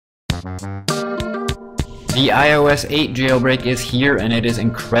The iOS 8 jailbreak is here, and it is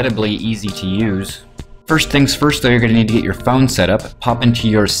incredibly easy to use. First things first though, you're going to need to get your phone set up. Pop into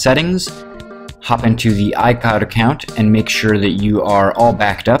your settings, hop into the iCloud account, and make sure that you are all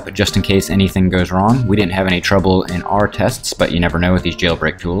backed up just in case anything goes wrong. We didn't have any trouble in our tests, but you never know with these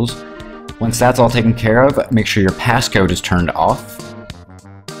jailbreak tools. Once that's all taken care of, make sure your passcode is turned off.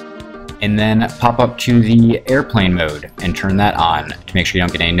 And then pop up to the airplane mode and turn that on to make sure you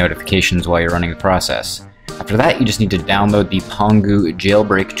don't get any notifications while you're running the process. After that, you just need to download the Pongu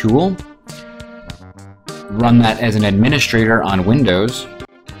jailbreak tool. Run that as an administrator on Windows.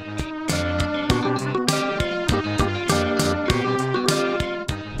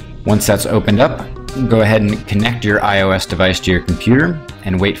 Once that's opened up, go ahead and connect your iOS device to your computer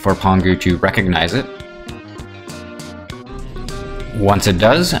and wait for Pongu to recognize it. Once it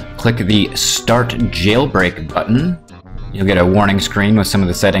does, click the Start Jailbreak button. You'll get a warning screen with some of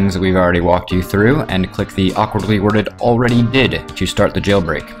the settings that we've already walked you through, and click the awkwardly worded Already Did to start the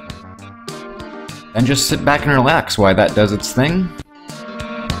jailbreak. Then just sit back and relax while that does its thing.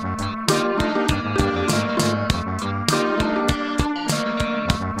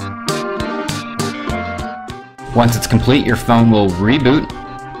 Once it's complete, your phone will reboot,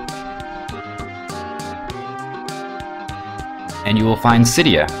 and you will find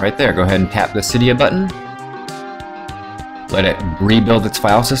Cydia right there. Go ahead and tap the Cydia button. Let it rebuild its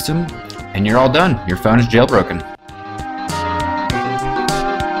file system, and you're all done. Your phone is jailbroken.